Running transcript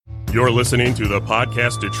You're listening to the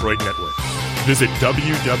Podcast Detroit Network. Visit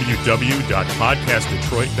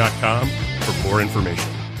www.podcastdetroit.com for more information.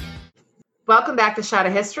 Welcome back to Shot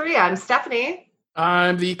of History. I'm Stephanie.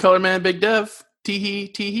 I'm the color man, Big Dev.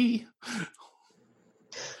 Tee-hee.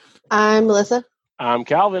 I'm Melissa. I'm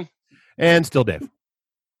Calvin. And still Dave.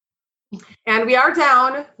 And we are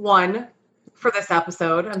down one for this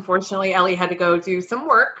episode. Unfortunately, Ellie had to go do some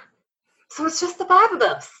work. So it's just the five of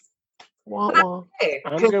us. Okay,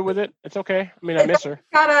 I'm good with it. It's okay. I mean, I miss her.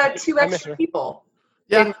 Got two extra people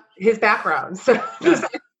in his background. So does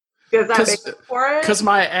that make it for it? Because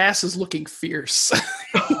my ass is looking fierce. So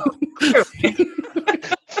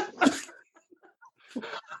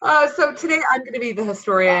today I'm going to be the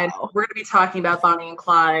historian. Wow. We're going to be talking about Bonnie and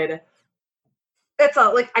Clyde. It's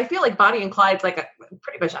I feel like Bonnie and Clyde's like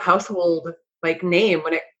pretty much a household name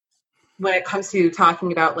when it comes to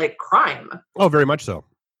talking about crime. Oh, very much so.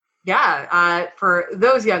 Yeah, for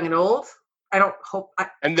those young and old,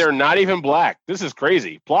 and they're not even black. This is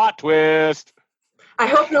crazy. Plot twist. I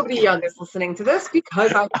hope nobody young is listening to this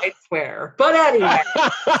because I might swear. But anyway,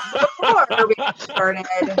 before we get started,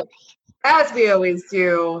 as we always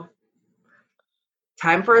do,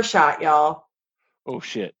 time for a shot, y'all. Oh,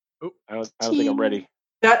 shit. I don't think I'm ready.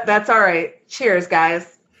 That's all right. Cheers,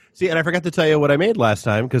 guys. See, and I forgot to tell you what I made last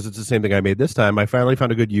time because it's the same thing I made this time. I finally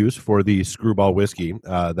found a good use for the screwball whiskey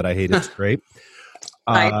that I hate. It's great.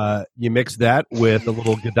 You mix that with a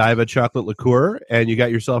little Godiva chocolate liqueur, and you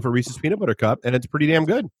got yourself a Reese's peanut butter cup, and it's pretty damn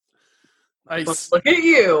good. Nice. Look at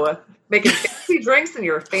you making fancy drinks in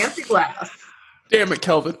your fancy glass. Damn it,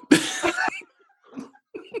 Kelvin.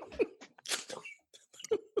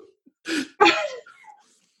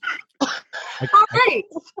 All right.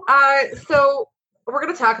 So we're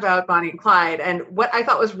going to talk about Bonnie and Clyde. And what I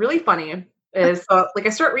thought was really funny is, I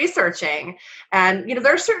start researching. And,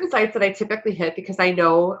 there are certain sites that I typically hit because I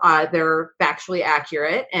know they're factually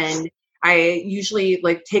accurate. And I usually,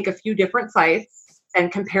 take a few different sites and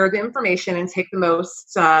compare the information and take the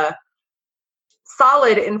most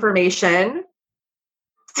solid information.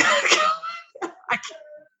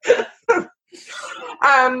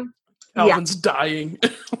 Alvin's dying.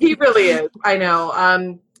 He really is. I know.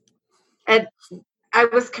 And I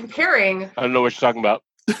was comparing. I don't know what you're talking about.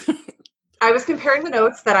 I was comparing the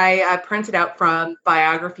notes that I printed out from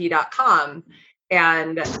biography.com.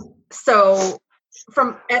 And so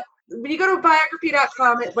when you go to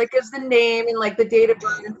biography.com, it gives the name and the date of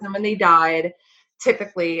birth and when they died,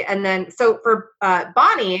 typically. And then, so for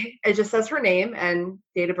Bonnie, it just says her name and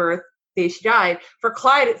date of birth, day she died. For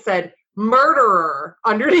Clyde, it said murderer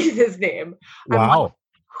underneath his name. Wow.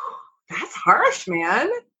 That's harsh, man.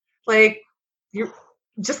 You're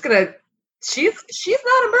just gonna, she's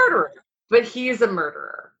not a murderer, but he's a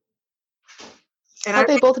murderer. And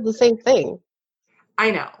they both do the same thing.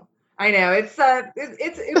 I know. It's kind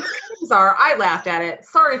of bizarre. I laughed at it.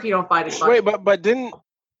 Sorry if you don't find it funny. Wait, but didn't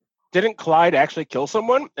Clyde actually kill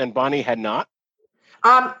someone and Bonnie had not?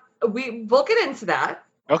 We'll get into that.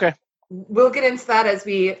 Okay. We'll get into that as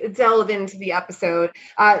we delve into the episode.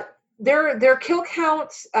 Their kill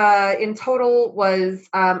count in total was,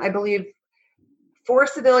 I believe, 4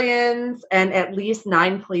 civilians and at least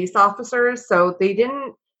 9 police officers. So they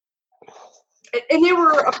didn't, and they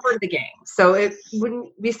were a part of the gang. So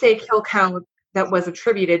when we say kill count that was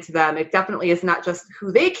attributed to them, it definitely is not just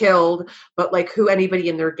who they killed, but who anybody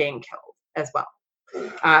in their gang killed as well.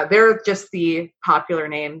 They're just the popular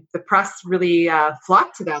name. The press really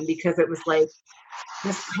flocked to them because it was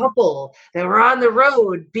this couple that were on the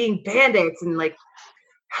road being bandits and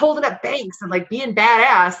holding up banks and being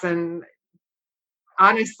badass. And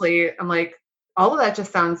honestly, I'm all of that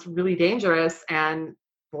just sounds really dangerous and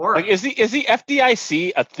boring. Is the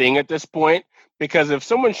FDIC a thing at this point? Because if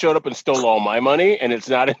someone showed up and stole all my money and it's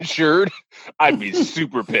not insured, I'd be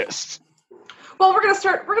super pissed. Well, we're gonna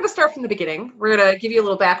start from the beginning. We're gonna give you a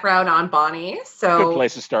little background on Bonnie. So good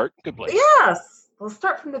place to start. Good place. Yes, we'll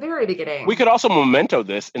start from the very beginning. We could also memento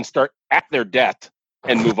this and start at their death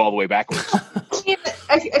and move all the way backwards.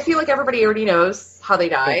 I feel like everybody already knows how they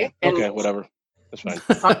die. Okay, whatever. That's fine.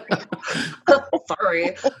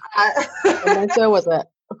 Sorry.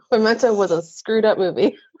 Memento was a screwed up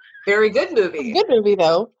movie. Very good movie. Good movie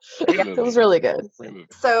though. It was really good.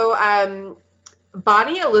 So,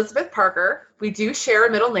 Bonnie Elizabeth Parker, we do share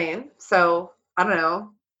a middle name. So, I don't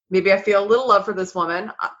know. Maybe I feel a little love for this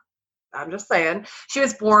woman. I'm just saying. She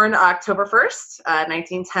was born October 1st,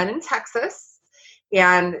 1910 in Texas.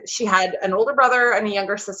 And she had an older brother and a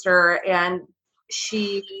younger sister. And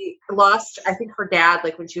she lost, I think, her dad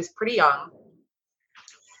when she was pretty young.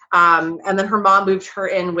 And then her mom moved her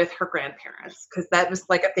in with her grandparents because that was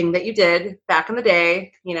like a thing that you did back in the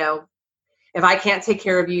day. You know, if I can't take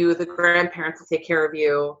care of you, the grandparents will take care of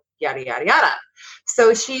you, yada, yada, yada.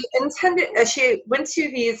 So she went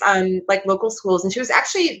to these like local schools, and she was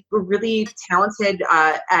actually really talented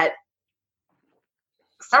at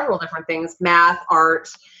several different things, math, art,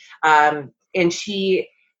 and she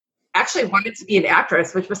actually wanted to be an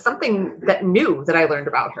actress, which was something that new that I learned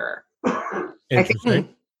about her.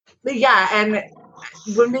 Interesting. Yeah, and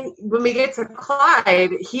when we get to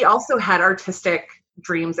Clyde, he also had artistic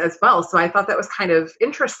dreams as well. So I thought that was kind of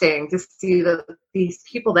interesting to see that these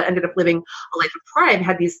people that ended up living a life of crime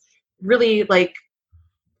had these really like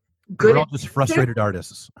good. We're all just frustrated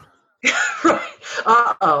artists.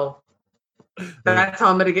 Uh-oh. That's how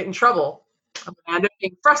I'm going to get in trouble. I'm going to end up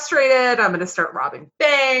being frustrated. I'm going to start robbing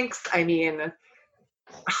banks. I mean,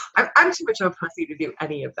 I'm too much of a pussy to do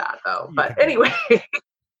any of that, though. But anyway,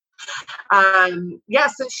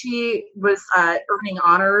 so she was earning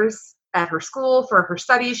honors at her school for her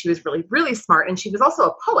studies. She was really, really smart. And she was also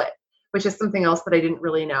a poet, which is something else that I didn't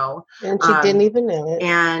really know. And she didn't even know it.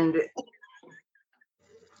 And,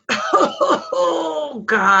 oh,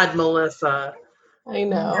 God, Melissa. I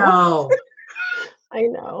know. No. I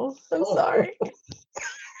know. I'm sorry.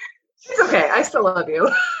 It's okay. I still love you.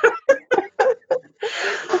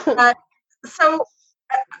 So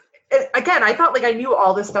again, I thought like I knew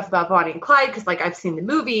all this stuff about Bonnie and Clyde because like I've seen the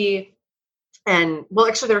movie, and well,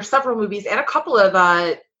 actually there are several movies and a couple of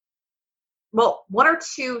one or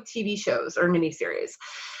two TV shows or miniseries.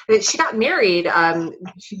 She got married.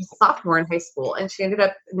 She was a sophomore in high school, and she ended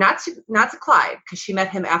up not to Clyde because she met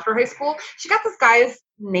him after high school. She got this guy's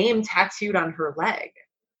name tattooed on her leg,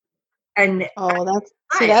 and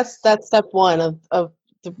that's step one of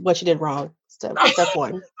what she did wrong. Step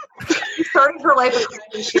one. She started her life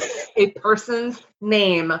with a person's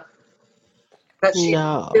name that she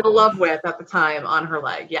was in love with at the time on her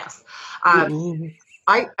leg. Yes.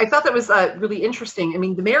 I thought that was really interesting. I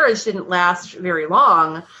mean, the marriage didn't last very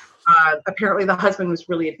long. Apparently the husband was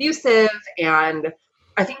really abusive. And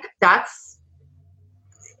I think that's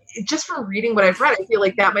just from reading what I've read, I feel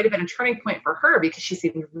like that might've been a turning point for her because she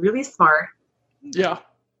seemed really smart. Yeah.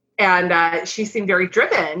 And she seemed very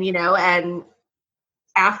driven, you know, and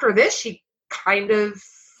after this, she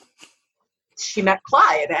met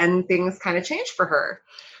Clyde and things kind of changed for her.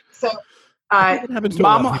 So, it happens to a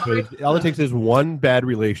lot of people. All it takes is one bad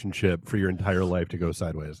relationship for your entire life to go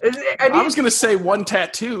sideways. I was going to say one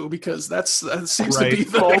tattoo because that seems to be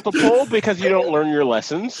multiple because you don't learn your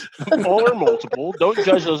lessons. All or multiple. Don't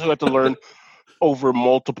judge those who have to learn over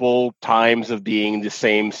multiple times of being the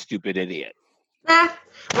same stupid idiot.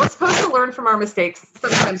 We're supposed to learn from our mistakes.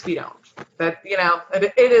 Sometimes we don't. But, you know,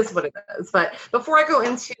 it is what it is. But before I go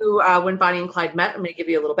into when Bonnie and Clyde met, I'm going to give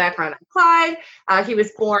you a little background on Clyde. He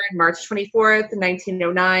was born March 24th,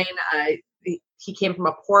 1909. He came from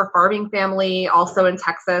a poor farming family, also in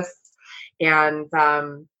Texas. And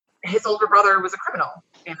his older brother was a criminal.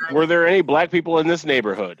 And, were there any black people in this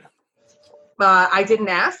neighborhood? I didn't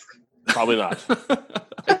ask. Probably not.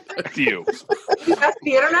 A few. You asked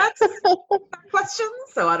the internet questions,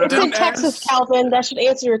 so I don't know. It's in Texas, Calvin. That should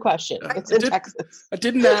answer your question. It's in Texas. I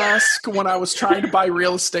didn't ask when I was trying to buy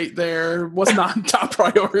real estate there. Was not top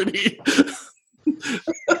priority.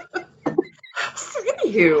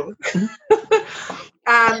 Anywho.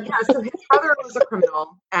 So his brother was a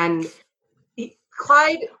criminal, and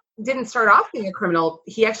Clyde didn't start off being a criminal.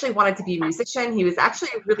 He actually wanted to be a musician. He was actually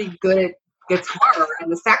really good at guitar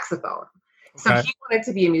and the saxophone. So he wanted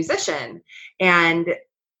to be a musician, and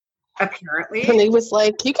apparently, and he was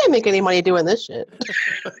like, "You can't make any money doing this shit."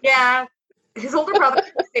 Yeah, his older brother,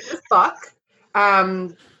 his name was Buck,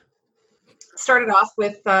 started off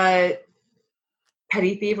with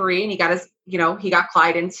petty thievery, and he got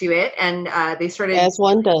Clyde into it, and they started, as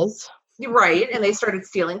one does, right? And they started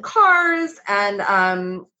stealing cars, and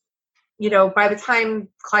by the time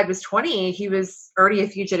Clyde was 20, he was already a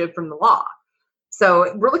fugitive from the law.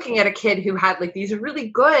 So we're looking at a kid who had like these really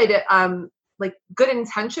good, good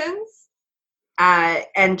intentions,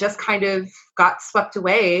 and just kind of got swept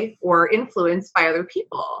away or influenced by other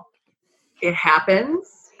people. It happens.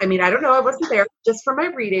 I mean, I don't know. I wasn't there. Just from my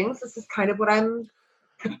readings, this is kind of what I'm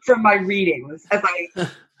from my readings as I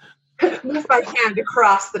move my hand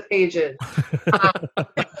across the pages.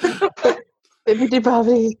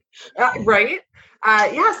 Right?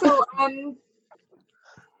 So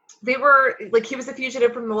they were like, he was a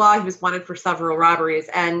fugitive from the law. He was wanted for several robberies.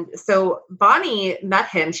 And so Bonnie met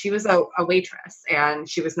him. She was a waitress, and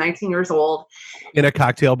she was 19 years old. In a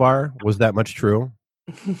cocktail bar? Was that much true?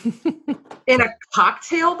 In a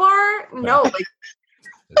cocktail bar? No,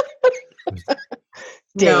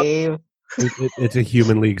 Dave. It's a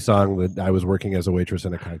Human League song that I was working as a waitress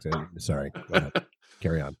in a cocktail. Sorry. Go ahead.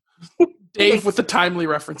 Carry on. Dave with the timely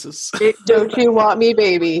references. Don't you want me,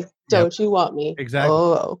 baby? Don't you want me? Exactly.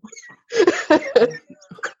 Oh.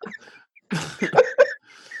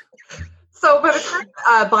 So by the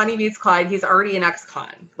time Bonnie meets Clyde, he's already an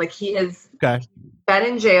ex-con. Like he is been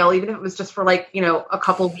in jail, even if it was just for like, a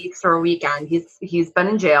couple weeks or a weekend. He's been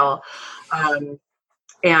in jail.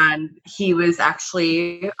 And he was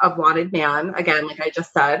actually a wanted man, again, like I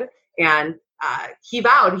just said. And he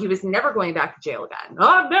vowed he was never going back to jail again. Oh,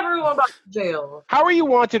 I'm never going back to jail. How are you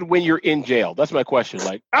wanted when you're in jail? That's my question.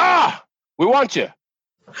 Like, we want you.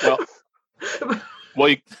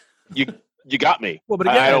 Well, you got me. Well, but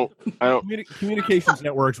again, I don't. Communications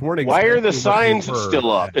networks weren't. Why are the signs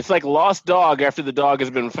still up? It's like lost dog after the dog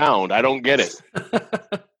has been found. I don't get it.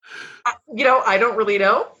 I don't really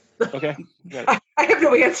know. Okay. I have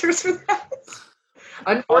no answers for that.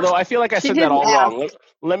 Although I feel like I said that all ask. wrong.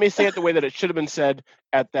 Let me say it the way that it should have been said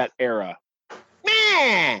at that era.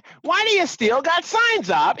 Man, why do you still got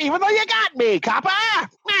signs up even though you got me, copper?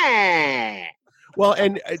 Man. Well,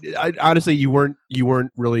 and I, honestly, you weren't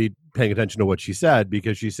really paying attention to what she said,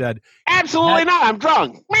 because she said, absolutely not. I'm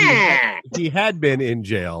drunk. Man. He had been in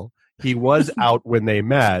jail. He was out when they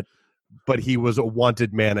met, but he was a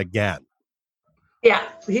wanted man again. Yeah.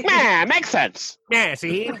 Man, makes sense. Yeah,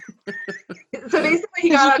 see? So basically, he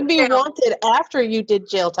You got can be wanted after you did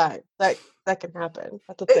jail time. That can happen.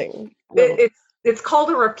 That's a thing. It's called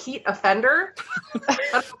a repeat offender.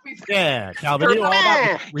 Yeah, Calvin, you know all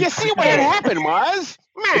Man, about you see what had happened was?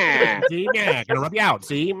 Man. See, yeah, gonna rub you out.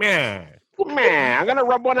 See, man. Man, I'm going to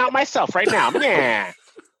rub one out myself right now. Man.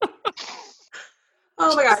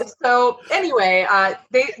 Oh my gosh. So anyway,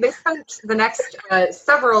 they spent the next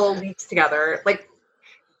several weeks together. Like,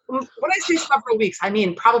 when I say several weeks, I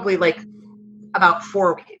mean probably like about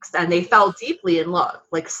 4 weeks. And they fell deeply in love,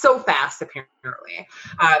 like so fast, apparently.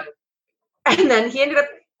 And then he ended up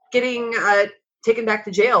getting taken back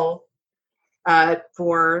to jail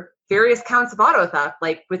for various counts of auto theft.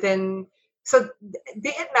 Like so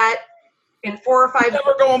they had met in 4 or 5.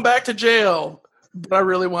 Never going back to jail, but I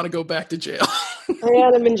really want to go back to jail.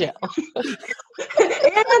 And I'm in jail. And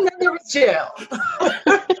then there was jail.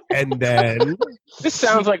 And then This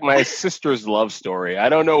sounds like my sister's love story. I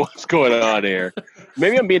don't know what's going on here.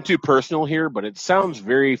 Maybe I'm being too personal here, but it sounds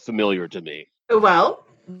very familiar to me. Well,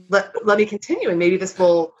 let me continue, and maybe this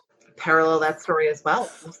will parallel that story as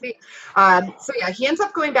well. We'll see. So yeah, he ends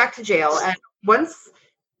up going back to jail, and once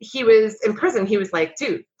he was in prison, he was like,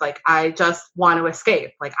 dude, like, I just want to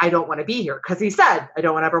escape. Like, I don't want to be here, because he said, I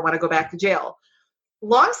don't ever want to go back to jail.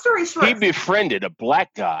 Long story short, He befriended a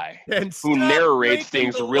black guy and who stop narrates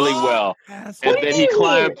breaking things the really law, well. asshole. And then he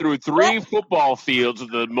climbed through 3 football fields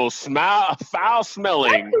with the most Black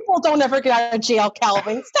foul-smelling. people don't ever get out of jail,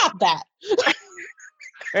 Calvin. Stop that.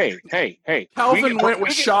 Hey. Calvin went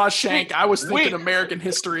with get- Shawshank. I was thinking we- American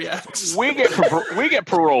History X. We get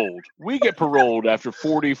paroled. We get paroled after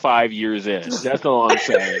 45 years in. That's all I'm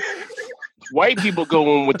saying. White people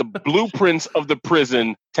go in with the blueprints of the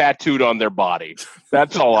prison tattooed on their body.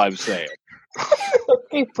 That's all I'm saying.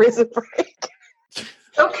 Okay, prison break.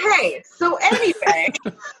 okay. So anyway,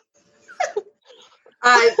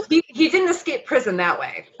 he didn't escape prison that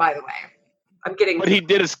way. By the way, I'm getting. But he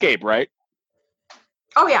did escape, right?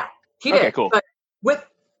 Oh yeah, he did. Okay, cool. But with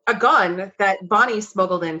a gun that Bonnie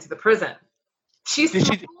smuggled into the prison.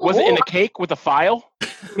 Was it in a cake with a file?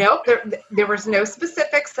 Nope, there was no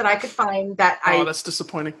specifics that I could find that That's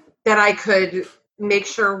disappointing. that I could make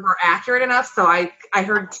sure were accurate enough. So I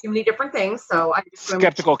heard too many different things. So I just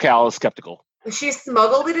Skeptical Cal is skeptical. She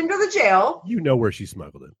smuggled it into the jail. You know where she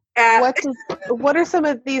smuggled it. And What are some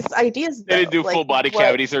of these ideas? They didn't do full body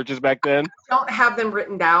cavity searches back then. don't have them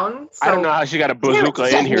written down. So I don't know how she got a bazooka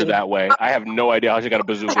Damn it, in here Stephanie. that way. I have no idea how she got a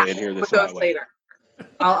bazooka in here with this those way. later.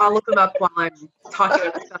 I'll look them up while I'm talking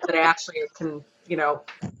about stuff that I actually can,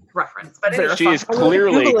 reference. But anyway, She is I'm gonna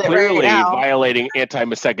Google it clearly right now. violating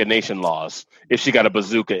anti-miscegenation laws if she got a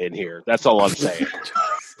bazooka in here. That's all I'm saying.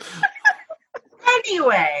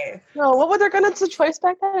 anyway, No, what were their guns of choice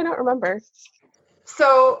back then? I don't remember.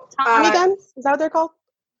 so Tommy guns? Is that what they're called?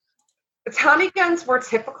 Tommy guns were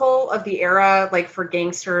typical of the era, like for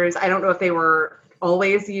gangsters. I don't know if they were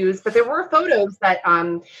always used, but there were photos that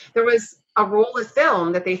there was a roll of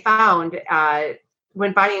film that they found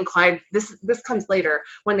when Bonnie and Clyde, this comes later,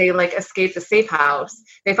 when they like escaped the safe house.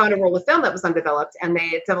 They found a roll of film that was undeveloped, and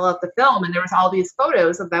they developed the film, and there was all these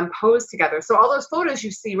photos of them posed together. So all those photos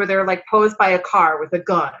you see where they're like posed by a car with a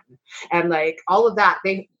gun and like all of that,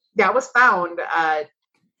 that was found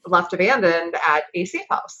left abandoned at a safe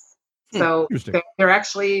house. So Interesting. they're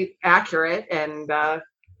actually accurate, and I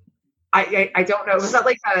don't know. Was that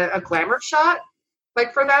like a glamour shot,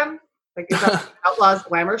 like for them? Like is that Outlaw's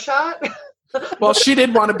glamour shot? Well, she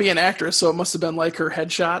did want to be an actress, so it must have been like her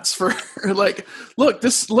headshots for like,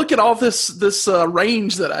 look at all this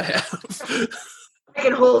range that I have. I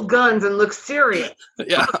can hold guns and look serious.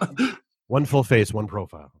 Yeah. One full face, one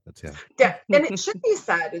profile. That's it. Yeah, and it should be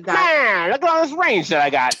said that Man, look at all this range that I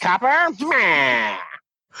got, Copper. Man.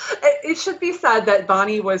 it should be said that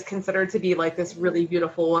Bonnie was considered to be like this really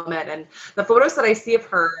beautiful woman, and the photos that I see of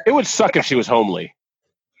her. It would suck if she was homely.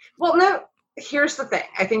 Well, no. Here's the thing.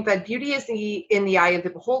 I think that beauty is in the eye of the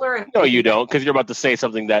beholder. And No, you don't, because you're about to say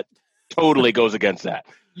something that totally goes against that.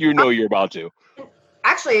 You know you're about to.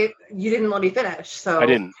 Actually, you didn't let me finish, so I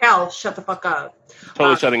didn't. Cal, shut the fuck up.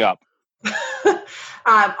 Totally shutting up.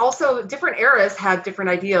 Also, different eras have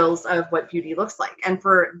different ideals of what beauty looks like. And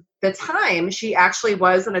for the time, she actually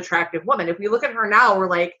was an attractive woman. If we look at her now, we're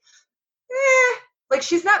like, like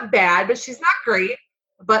she's not bad, but she's not great.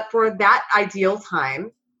 But for that ideal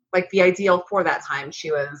time, like the ideal for that time,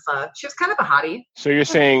 she was kind of a hottie. So you're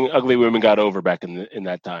saying ugly women got over back in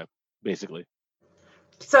that time, basically.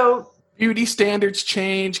 So Beauty standards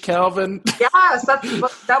change, Calvin. yes,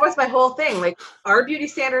 that was my whole thing. Like our beauty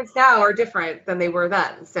standards now are different than they were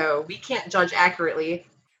then. So we can't judge accurately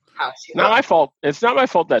how she Not my fault. It's not my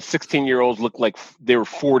fault that 16-year-olds look like they were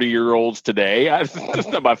 40-year-olds today. It's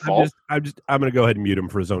not my fault. I'm going to go ahead and mute him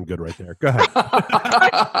for his own good right there. Go ahead.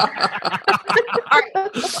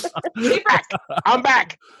 I'm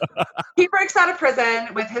back. He breaks out of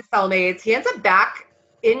prison with his cellmates. He ends up back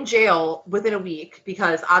in jail within a week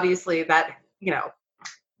because obviously that,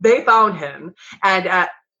 they found him. And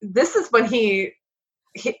this is when it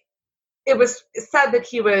was said that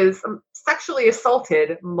he was sexually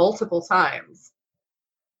assaulted multiple times.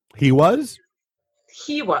 He was?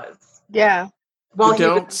 He was. Yeah. While You he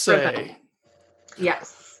was don't in say. prison.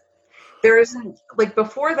 Yes. There isn't, like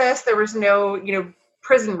before this, there was no,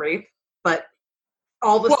 prison rape, but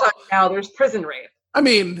all of a sudden now there's prison rape. I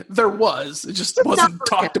mean, there was. It just wasn't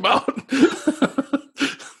talked about.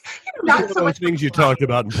 Not One so of much those things you talked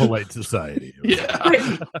about in polite society. Yeah.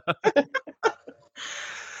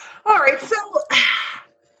 All right, so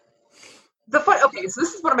okay, so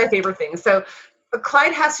this is one of my favorite things. So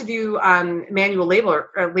Clyde has to do manual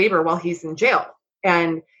labor while he's in jail,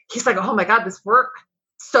 and he's like, "Oh my God, this work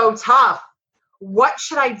so tough. What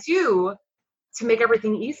should I do to make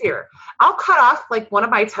everything easier? I'll cut off like one of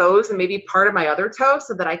my toes and maybe part of my other toe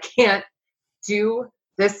so that I can't do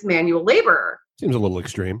this manual labor." Seems a little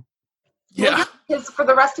extreme. Yeah. Because for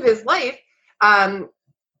the rest of his life,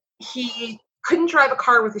 he couldn't drive a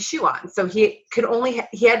car with a shoe on, so he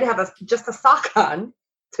had to have just a sock on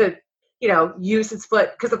to use his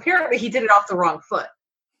foot, because apparently he did it off the wrong foot.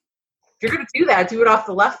 If you're going to do that, do it off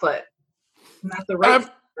the left foot, not the right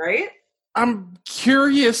foot, right? I'm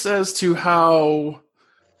curious as to how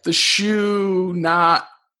the shoe not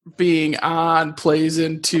being on plays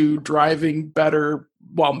into driving better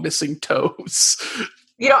while missing toes.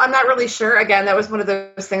 I'm not really sure. Again, that was one of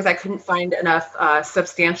those things I couldn't find enough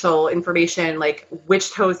substantial information, like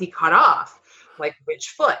which toes he cut off, like which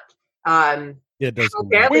foot. It does.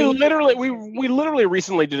 We literally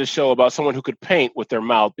recently did a show about someone who could paint with their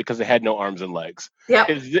mouth because they had no arms and legs.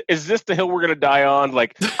 Yep. Is this the hill we're going to die on?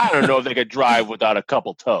 Like, I don't know if they could drive without a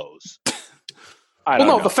couple toes. I don't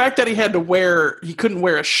know. The fact that he couldn't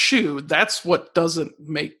wear a shoe, that's what doesn't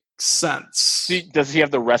make sense. Does he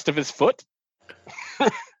have the rest of his foot?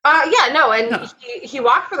 He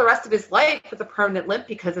walked for the rest of his life with a permanent limp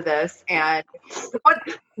because of this. And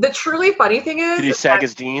the truly funny thing is, did he sag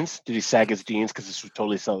his jeans? Because this would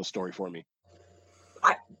totally sell the story for me.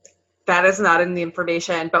 That is not in the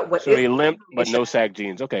information. But so he limped, but no sag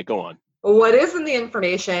jeans. Okay, go on. What is in the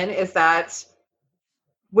information is that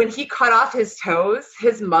when he cut off his toes,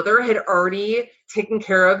 his mother had already taken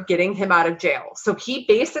care of getting him out of jail. So he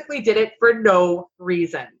basically did it for no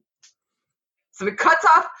reason. So he cuts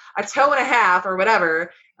off a toe and a half or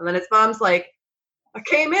whatever, and then his mom's like, "I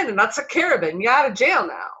came in and I took care of it, and you're out of jail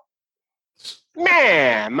now."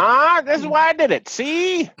 Man, Ma, this is why I did it.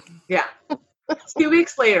 See? Yeah. 2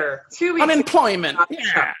 weeks later. 2 weeks. Unemployment.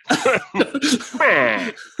 Yeah.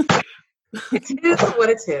 Man. It is what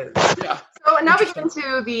it is. Yeah. So now we get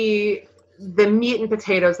into the meat and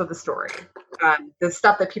potatoes of the story, the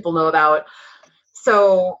stuff that people know about.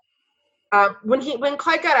 So when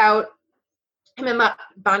Clyde got out, him and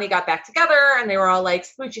Bonnie got back together, and they were all like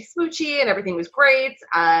smoochy, and everything was great.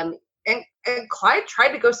 And Clyde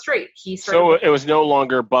tried to go straight. So it was no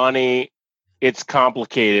longer Bonnie, it's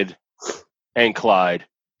complicated, and Clyde.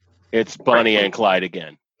 It's Bonnie and Clyde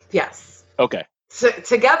again. Yes. Okay.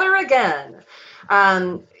 Together again.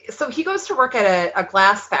 So he goes to work at a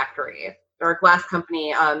glass factory or a glass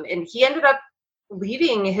company, and he ended up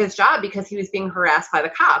leaving his job because he was being harassed by the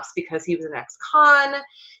cops because he was an ex-con.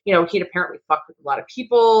 He'd apparently fucked with a lot of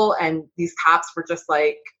people, and these cops were just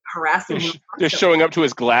like harassing him. Just showing up to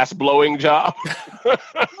his glass blowing job. Well,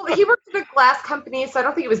 he worked at a glass company, so I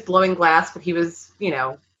don't think he was blowing glass, but he was,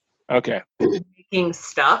 Okay. making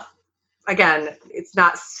stuff. Again, it's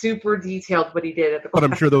not super detailed what he did at the But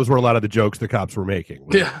I'm sure those were a lot of the jokes the cops were making.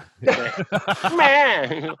 Yeah.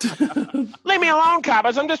 Man, leave me alone,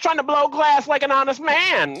 coppers. I'm just trying to blow glass like an honest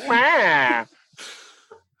man. Man.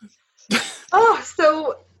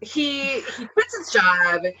 So he quits his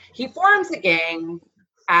job. He forms a gang,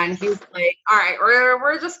 and he's like, "All right,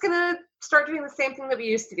 we're just gonna start doing the same thing that we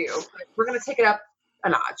used to do. But we're gonna take it up a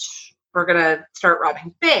notch. We're gonna start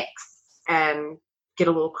robbing banks and get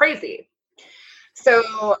a little crazy." So,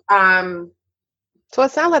 So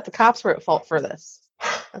it sounds like the cops were at fault for this.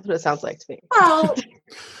 That's what it sounds like to me. well,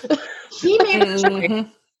 he made a choice.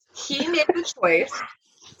 He made the choice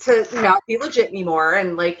to not be legit anymore,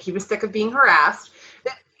 and like he was sick of being harassed.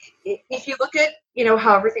 If you look at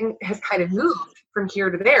how everything has kind of moved from here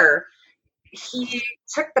to there, he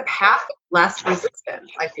took the path of less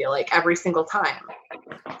resistance. I feel like every single time.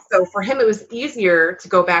 So for him, it was easier to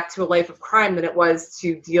go back to a life of crime than it was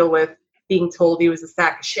to deal with being told he was a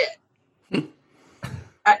sack of shit.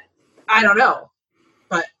 I don't know,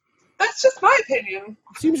 but that's just my opinion.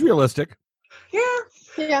 Seems realistic. Yeah.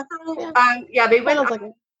 Yeah. So, they went. Sounds like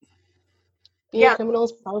it. Being a criminal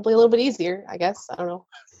is probably a little bit easier, I guess. I don't know.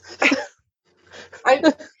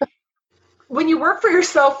 When you work for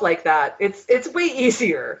yourself like that, it's way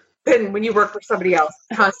easier than when you work for somebody else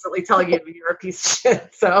constantly telling you you're a piece of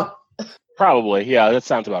shit. So probably, yeah, that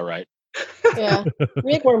sounds about right. Yeah, you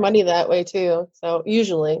make more money that way too. So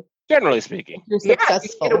usually, generally speaking, you're you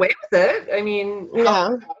successful. get away with it. I mean,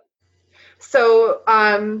 yeah. So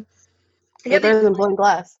better than blowing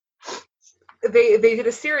glass. They did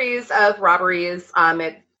a series of robberies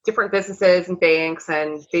at different businesses and banks,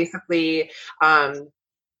 and basically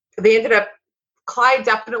they ended up. Clyde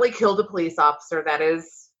definitely killed a police officer. That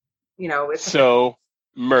is, it's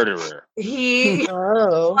murderer. He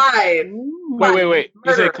Clyde. Wait.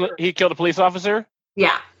 You said he killed a police officer?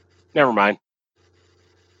 Yeah. Never mind.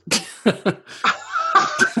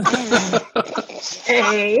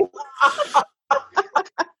 Hey.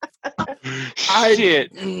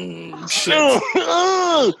 Shit.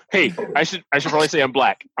 Hey, I should probably say I'm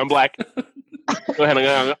black. I'm black. Go ahead.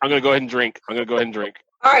 I'm gonna go ahead and drink.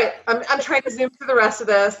 All right, I'm trying to zoom through the rest of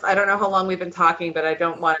this. I don't know how long we've been talking, but I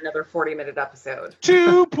don't want another 40-minute episode.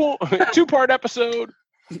 Two-part episode.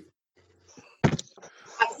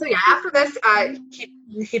 So yeah, after this,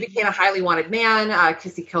 he became a highly wanted man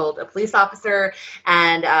because he killed a police officer,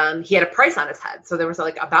 and he had a price on his head. So there was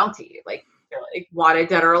like a bounty, like they're like wanted,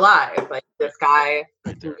 dead or alive. Like this guy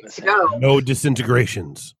needs to go. No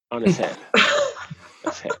disintegrations on his head.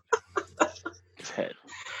 His head.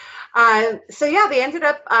 So yeah, they ended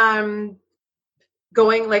up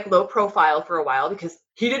going like low profile for a while because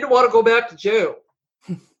he didn't want to go back to jail.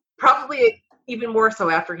 Probably even more so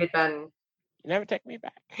after he'd been never take me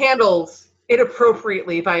back handled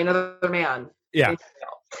inappropriately by another man. Yeah.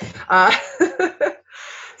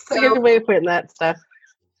 So a good way of putting that stuff.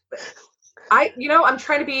 I'm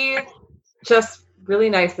trying to be just really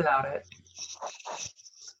nice about it.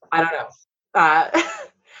 I don't know.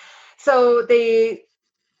 So they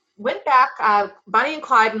went back, Bonnie and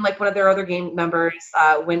Clyde and like one of their other gang members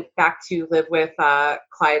went back to live with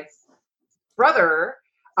Clyde's brother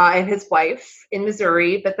and his wife in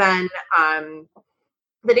Missouri. But then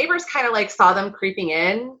the neighbors kind of like saw them creeping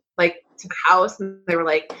in like to the house, and they were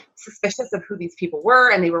like suspicious of who these people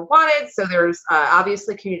were, and they were wanted. So there's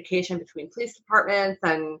obviously communication between police departments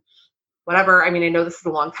and whatever. I mean, I know this is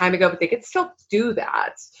a long time ago, but they could still do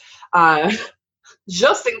that.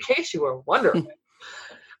 Just in case you were wondering.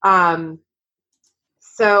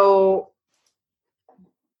 So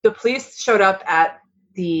the police showed up at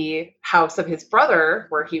the house of his brother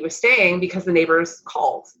where he was staying because the neighbors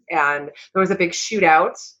called, and there was a big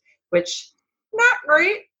shootout, which not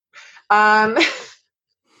great. All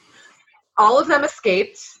of them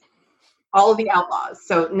escaped, all of the outlaws.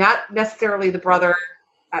 So not necessarily the brother.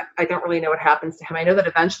 I don't really know what happens to him. I know that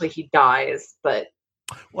eventually he dies, but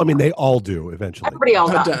well, I mean, they all do eventually. Everybody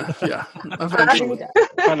all dies. Yeah, eventually.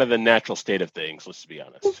 Kind of the natural state of things, let's be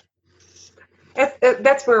honest.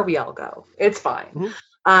 That's where we all go. It's fine.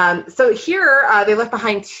 Mm-hmm. So here, they left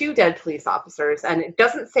behind 2 dead police officers, and it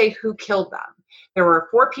doesn't say who killed them. There were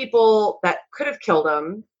 4 people that could have killed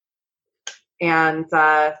them, And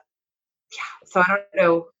so I don't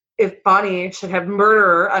know if Bonnie should have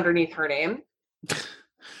murderer underneath her name.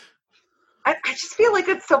 I just feel like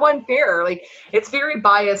it's so unfair. Like, it's very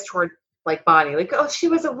biased toward, like, Bonnie. Like, oh, she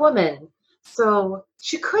was a woman, so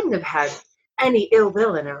she couldn't have had any ill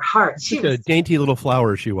will in her heart. She was a dainty little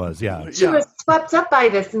flower she was, yeah. She was swept up by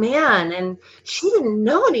this man, and she didn't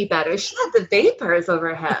know any better. She had the vapors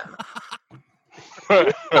over him.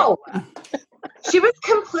 No. She was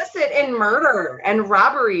complicit in murder and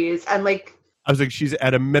robberies and, like... I was like, she's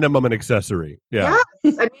at a minimum an accessory. Yeah.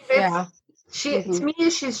 Yes. I mean, to me,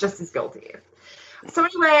 she's just as guilty. So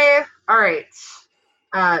anyway, all right.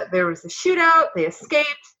 There was a shootout. They escaped.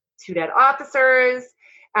 2 dead officers.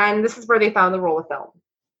 And this is where they found the roll of film.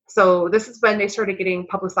 So this is when they started getting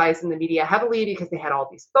publicized in the media heavily because they had all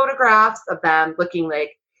these photographs of them looking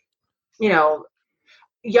like, you know,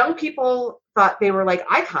 young people thought they were like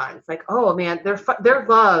icons. Like, oh man, their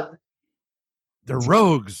love. They're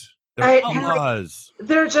rogues. They're outlaws.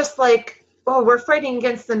 They're just like, oh, we're fighting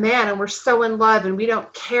against the man and we're so in love and we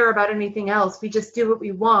don't care about anything else. We just do what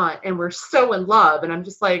we want and we're so in love. And I'm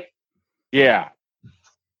just like, yeah,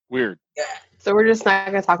 weird. Yeah. So we're just not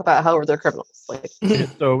going to talk about how they're criminals. Like,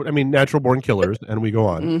 so, I mean, natural born killers, and we go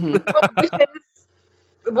on.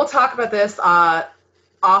 We'll talk about this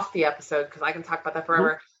off the episode because I can talk about that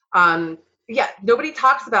forever. Yeah, nobody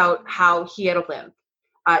talks about how he had a limp.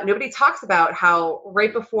 Nobody talks about how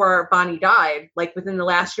right before Bonnie died, like within the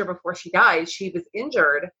last year before she died, she was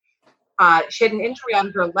injured. She had an injury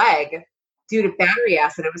on her leg due to battery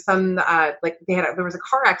acid. It was some there was a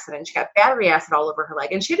car accident. She got battery acid all over her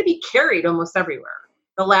leg, and she had to be carried almost everywhere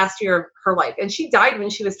the last year of her life. And she died when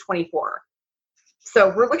she was 24.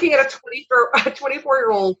 So we're looking at a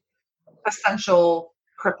 24-year-old essential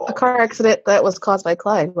cripple. A car accident that was caused by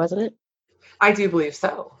Clyde, wasn't it? I do believe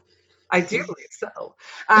so. So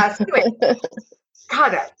anyway,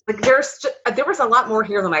 God, like there was a lot more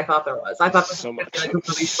here than I thought there was. I thought this was a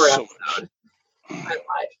completely short episode. I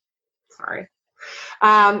lied. Sorry.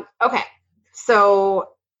 Okay, so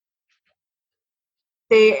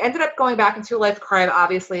they ended up going back into a life of crime,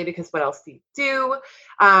 obviously, because what else do you do?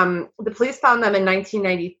 The police found them in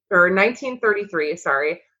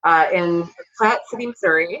 1933. In Platte City,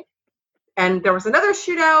 Missouri, and there was another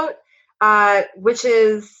shootout, which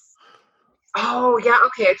is. Oh, yeah,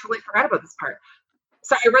 okay, I totally forgot about this part.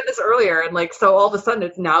 So I read this earlier, and, like, so all of a sudden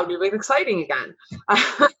it's now new and exciting again.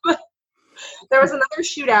 There was another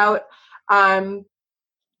shootout, and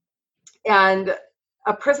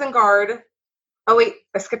a prison guard... Oh, wait,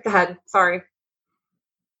 I skipped ahead. Sorry.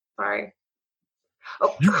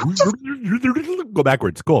 Oh, Go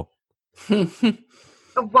backwards. Cool.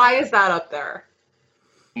 Why is that up there?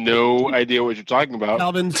 No idea what you're talking about.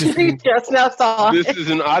 Calvin's just now saw This is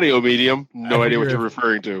an audio medium. No idea what you're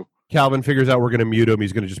referring to. Calvin figures out we're going to mute him.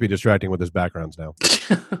 He's going to just be distracting with his backgrounds now.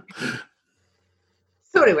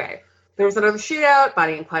 So anyway, there was another shootout.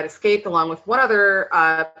 Bonnie and Clyde escaped along with one other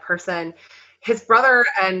person. His brother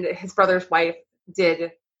and his brother's wife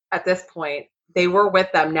did, at this point, they were with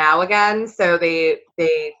them now again. So they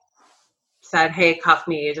said, hey, cuff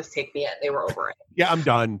me, just take me in. They were over it. Yeah, I'm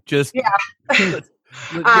done. Just... Yeah.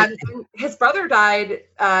 His brother died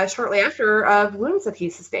shortly after of wounds that he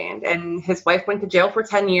sustained, and his wife went to jail for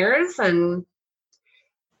 10 years, and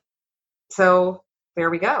so there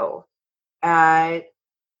we go. In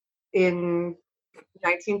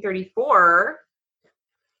 1934,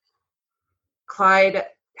 Clyde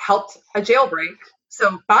helped a jailbreak.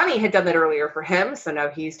 So Bonnie had done that earlier for him, so now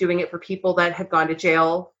he's doing it for people that had gone to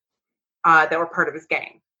jail that were part of his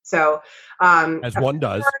gang. So as one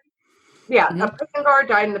does. Yeah, a prison guard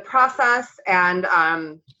died in the process, and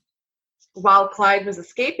while Clyde was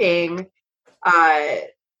escaping,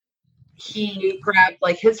 he grabbed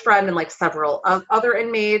like his friend and like several other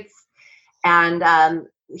inmates, and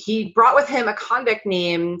he brought with him a convict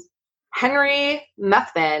named Henry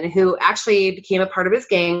Methvin, who actually became a part of his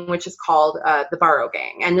gang, which is called the Barrow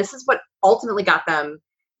Gang, and this is what ultimately got them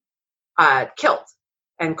killed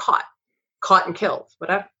and caught and killed,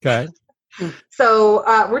 whatever. Okay. So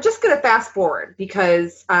we're just going to fast forward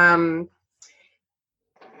because Methvin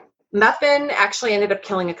actually ended up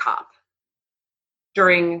killing a cop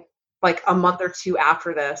during like a month or two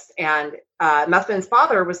after this. And Methvin's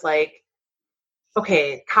father was like,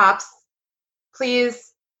 okay, cops,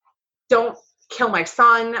 please don't kill my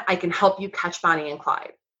son. I can help you catch Bonnie and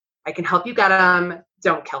Clyde. I can help you get him.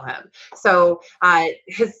 Don't kill him. So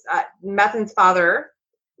Methvin's father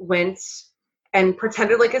went and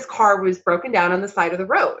pretended like his car was broken down on the side of the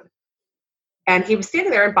road. And he was standing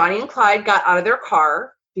there, and Bonnie and Clyde got out of their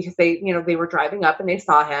car, because they were driving up and they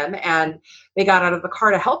saw him, and they got out of the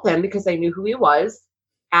car to help him because they knew who he was.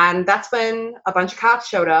 And that's when a bunch of cops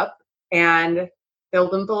showed up and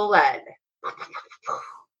filled him full of lead.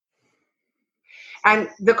 And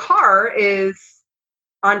the car is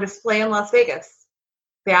on display in Las Vegas.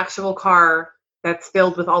 The actual car that's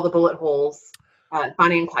filled with all the bullet holes.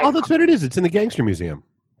 Bonnie and Clyde. Oh, that's what it is. It's in the Gangster Museum.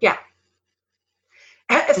 Yeah.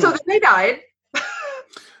 So then they died.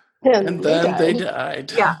 And then they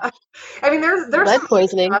died. Yeah. I mean, there's lead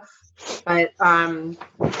poisoning. Stuff, but I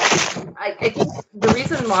think the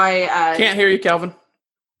reason why Can't hear you, Calvin.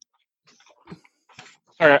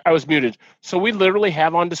 Sorry, I was muted. So we literally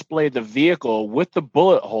have on display the vehicle with the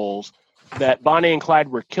bullet holes that Bonnie and Clyde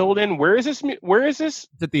were killed in. Where is this? It's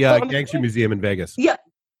at the Gangster Museum in Vegas. Yeah.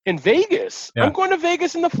 In Vegas? Yeah. I'm going to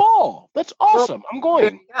Vegas in the fall. That's awesome. I'm going.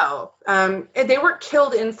 There you go. They weren't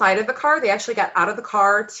killed inside of the car. They actually got out of the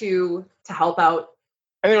car to help out.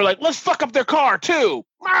 And they were like, let's fuck up their car too.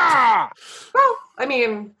 Ah! Well, I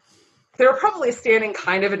mean, they were probably standing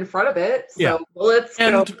kind of in front of it. So Yeah. bullets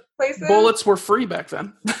And go places. bullets were free back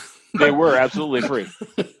then. They were absolutely free.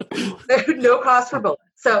 No cost for bullets.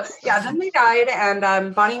 So yeah, then they died,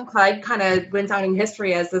 and Bonnie and Clyde kind of went down in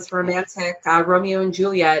history as this romantic Romeo and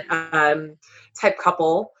Juliet type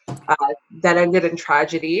couple that ended in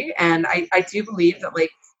tragedy. And I do believe that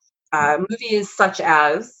movies such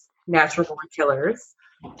as Natural Born Killers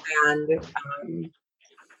and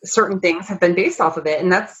certain things have been based off of it,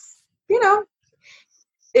 and that's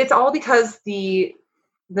it's all because the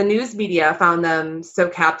news media found them so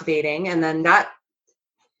captivating, and then that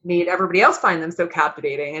made everybody else find them so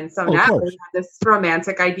captivating. And so now we have this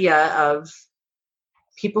romantic idea of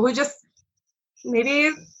people who just maybe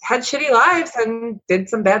had shitty lives and did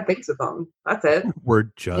some bad things with them. That's it. We're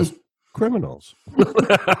just criminals.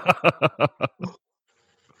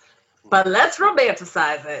 But let's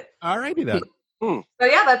romanticize it. All righty then. So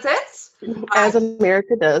yeah, that's it. As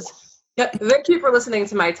America does. Yeah, thank you for listening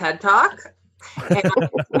to my TED Talk. And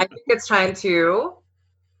I think it's time to...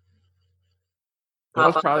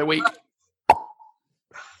 That was probably weak.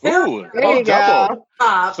 Ooh, There you double.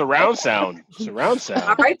 go. Surround sound. Surround sound.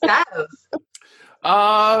 All right, Dev.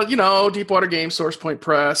 Deepwater Games, Source Point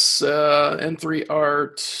Press, N3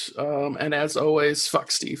 Art, and as always,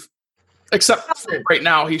 fuck Steve. Except for right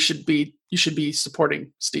now, you should be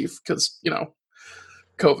supporting Steve because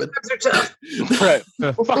COVID. Right.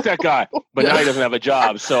 Fuck that guy. But now he doesn't have a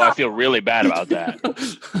job, so I feel really bad about that.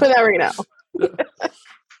 For that right now.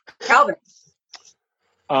 Calvin.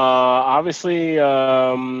 Obviously,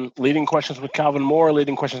 Leading Questions with Calvin Moore,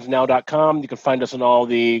 leadingquestionsnow.com. You can find us in all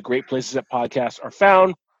the great places that podcasts are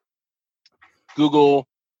found. Google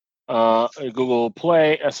Play, Google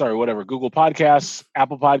Podcasts,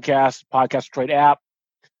 Apple Podcasts, Podcast Detroit app,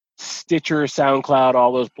 Stitcher, SoundCloud,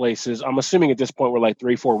 all those places. I'm assuming at this point we're like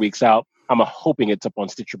 3-4 weeks out. I'm hoping it's up on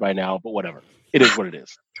Stitcher by now, but whatever. It is what it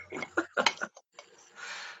is.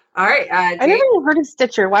 All right. I never even heard of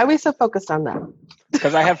Stitcher. Why are we so focused on that?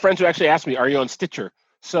 Because I have friends who actually ask me, "Are you on Stitcher?"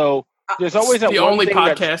 So there's always that the one only thing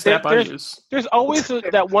podcast app I use. There's always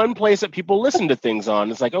that one place that people listen to things on.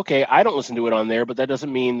 It's like, okay, I don't listen to it on there, but that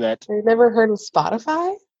doesn't mean that. I've never heard of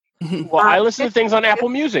Spotify. Well, I listen to things on Apple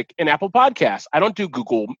Music and Apple Podcasts. I don't do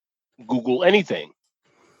Google anything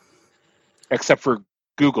except for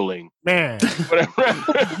Googling. Man. Whatever.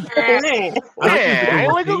 I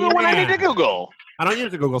only Google when I need to Google. I don't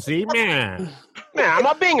use the Google. See, man. Man, I'm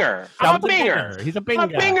a binger. I'm a binger. He's a I'm a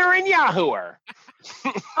binger. binger and Yahooer.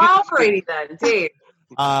 Alrighty then, Dave.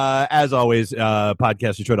 As always,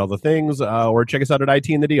 Podcast Detroit, all the things, or check us out at IT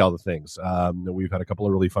and the D, all the things. We've had a couple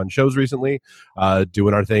of really fun shows recently,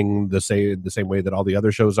 doing our thing the same way that all the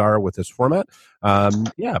other shows are with this format.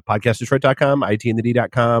 Podcastdetroit.com,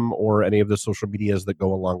 itandthed.com, or any of the social medias that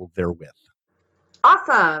go along therewith.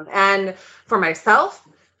 Awesome. And for myself,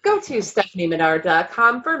 go to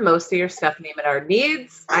StephanieMenard.com for most of your Stephanie Menard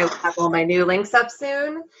needs. I will have all my new links up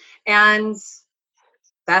soon. And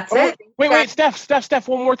that's it. Wait, Steph,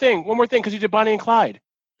 one more thing, because you did Bonnie and Clyde.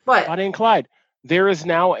 What? Bonnie and Clyde. There is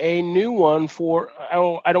now a new one for, I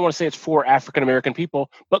don't want to say it's for African-American people,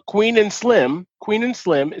 but Queen and Slim. Queen and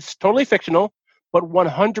Slim is totally fictional, but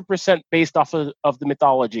 100% based off of the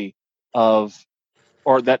mythology or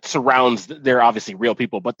that surrounds, they're obviously real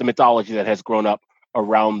people, but the mythology that has grown up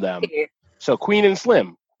around them. So Queen and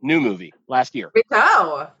Slim, new movie, last year. There we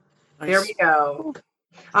go. Nice. There we go.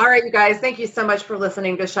 All right, you guys, thank you so much for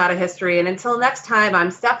listening to Shot of History. And until next time,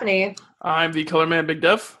 I'm Stephanie. I'm the Color Man Big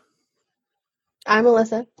Dev. I'm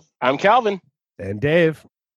Alyssa. I'm Calvin. And Dave.